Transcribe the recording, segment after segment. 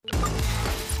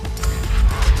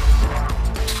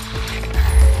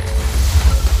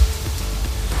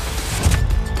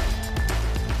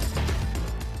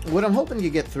what I'm hoping you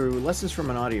get through Lessons from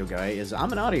an Audio Guy is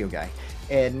I'm an audio guy.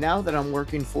 And now that I'm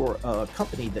working for a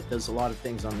company that does a lot of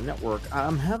things on the network,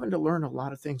 I'm having to learn a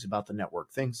lot of things about the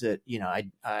network, things that,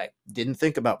 I didn't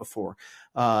think about before.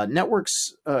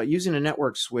 Using a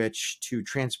network switch to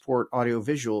transport audio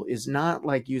visual is not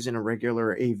like using a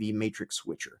regular AV matrix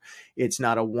switcher. It's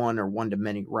not a one or one to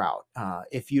many route.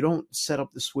 If you don't set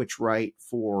up the switch right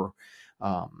for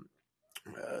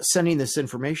sending this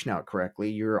information out correctly,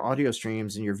 your audio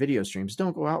streams and your video streams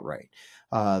don't go out right.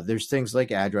 There's things like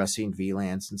addressing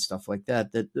VLANs and stuff like that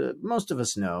most of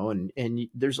us know, and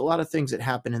there's a lot of things that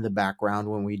happen in the background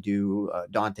when we do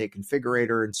Dante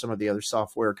Configurator and some of the other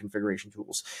software configuration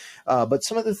tools. But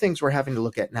some of the things we're having to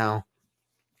look at now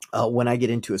when I get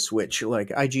into a switch, like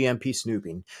IGMP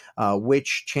snooping,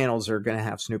 which channels are going to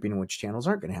have snooping and which channels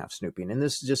aren't going to have snooping. And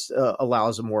this just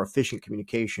allows a more efficient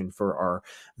communication for our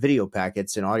video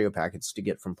packets and audio packets to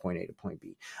get from point A to point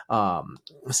B.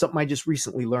 Something I just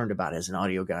recently learned about as an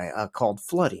audio guy called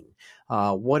flooding.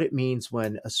 What it means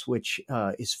when a switch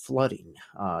is flooding,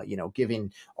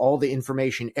 giving all the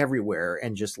information everywhere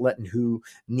and just letting who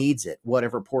needs it,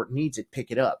 whatever port needs it, pick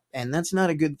it up. And that's not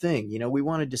a good thing. We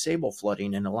want to disable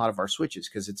flooding in a lot of our switches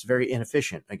because it's very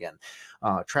inefficient, again,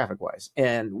 traffic-wise.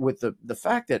 And with the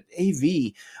fact that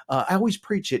AV, I always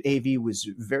preach that AV was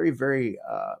very, very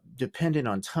dependent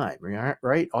on time,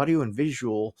 right? Audio and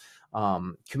visual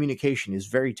communication is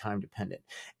very time dependent.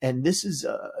 And this is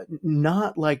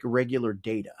not like regular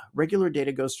data. Regular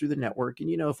data goes through the network. And,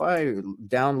 if I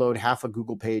download half a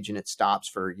Google page and it stops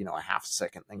for, a half a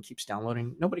second, then keeps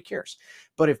downloading, nobody cares.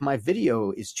 But if my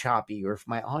video is choppy or if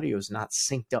my audio is not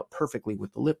synced up perfectly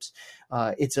with the lips,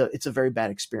 it's a very bad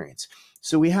experience.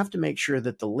 So we have to make sure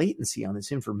that the latency on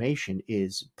this information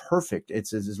is perfect.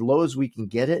 It's as low as we can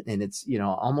get it. And it's,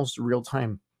 almost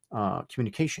real-time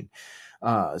communication.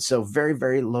 So very,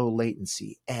 very low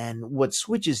latency y. And what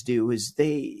switches do is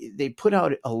they put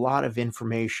out a lot of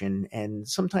information, and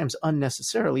sometimes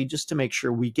unnecessarily, just to make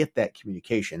sure we get that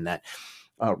communication, that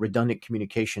redundant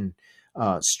communication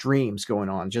streams going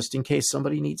on, just in case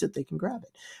somebody needs it, they can grab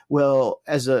it. Well,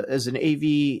 as an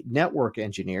AV network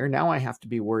engineer, now I have to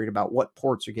be worried about what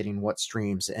ports are getting what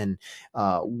streams and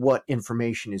what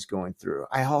information is going through.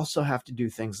 I also have to do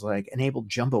things like enable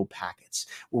jumbo packets,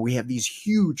 where we have these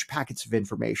huge packets of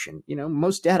information.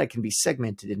 Most data can be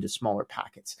segmented into smaller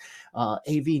packets.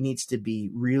 AV needs to be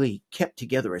really kept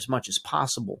together as much as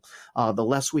possible. The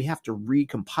less we have to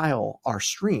recompile our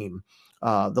stream,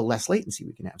 the less latency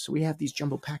we can have. So we have these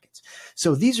jumbo packets.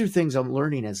 So these are things I'm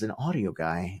learning as an audio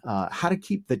guy, how to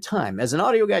keep the time. As an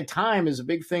audio guy, time is a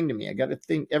big thing to me. I got to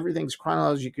think everything's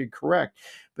chronologically correct,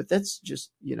 but that's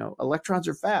just, electrons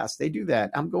are fast. They do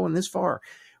that. I'm going this far.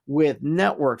 With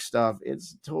network stuff,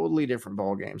 it's a totally different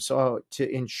ballgame. So to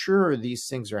ensure these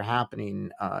things are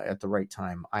happening at the right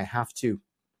time, I have to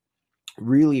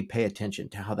really pay attention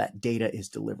to how that data is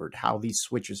delivered, how these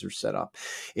switches are set up.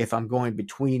 If I'm going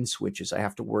between switches, I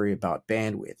have to worry about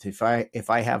bandwidth. If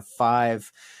I have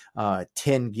five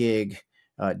 10 gig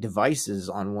devices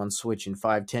on one switch and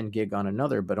 10 gig on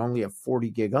another, but only a 40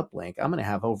 gig uplink, I'm going to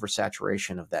have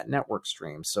oversaturation of that network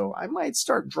stream. So I might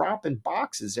start dropping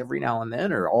boxes every now and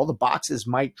then, or all the boxes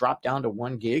might drop down to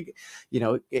 1 gig.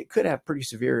 It could have pretty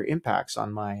severe impacts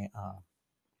on my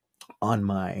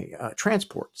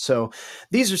transport. So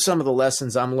these are some of the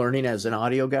lessons I'm learning as an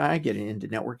audio guy, getting into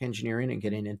network engineering and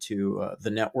getting into the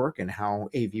network and how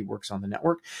AV works on the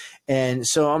network. And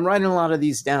so I'm writing a lot of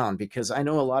these down because I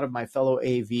know a lot of my fellow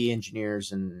AV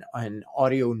engineers and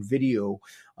audio and video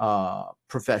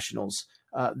professionals.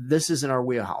 This isn't our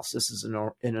wheelhouse. This is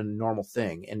a normal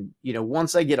thing. And,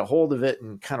 once I get a hold of it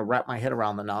and kind of wrap my head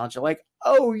around the knowledge, I'm like,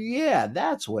 oh yeah,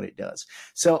 that's what it does.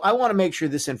 So I want to make sure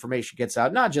this information gets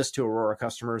out, not just to Aurora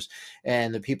customers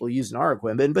and the people using our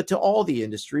equipment, but to all the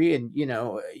industry. And,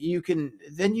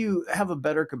 you have a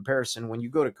better comparison when you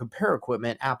go to compare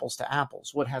equipment, apples to apples.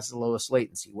 What has the lowest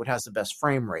latency? What has the best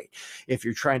frame rate? If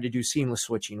you're trying to do seamless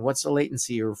switching, what's the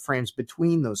latency or frames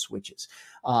between those switches?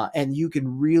 And you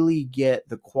can really get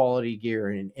the quality gear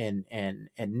and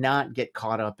not get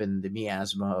caught up in the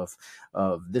miasma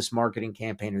of this marketing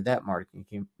campaign or that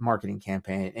marketing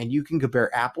campaign. And you can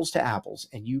compare apples to apples,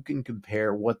 and you can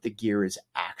compare what the gear is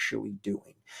actually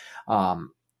doing.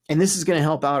 And this is going to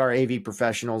help out our AV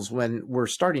professionals when we're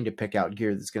starting to pick out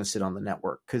gear that's going to sit on the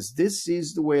network, because this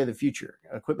is the way of the future.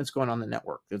 Equipment's going on the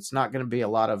network. It's not going to be a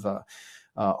lot of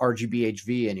RGB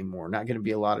HV anymore. Not going to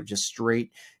be a lot of just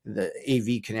straight the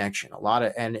AV connection. A lot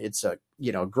of, and it's a,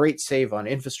 you know, great save on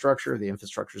infrastructure. The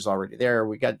infrastructure is already there.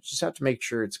 We just have to make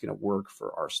sure it's going to work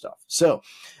for our stuff. So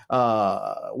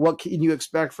what can you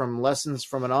expect from Lessons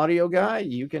from an Audio Guy?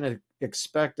 You can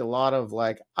expect a lot of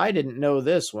like, I didn't know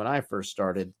this when I first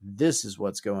started. This is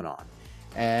what's going on.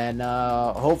 And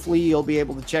hopefully you'll be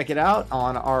able to check it out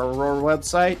on our Aurora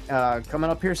website coming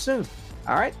up here soon.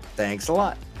 All right. Thanks a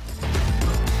lot.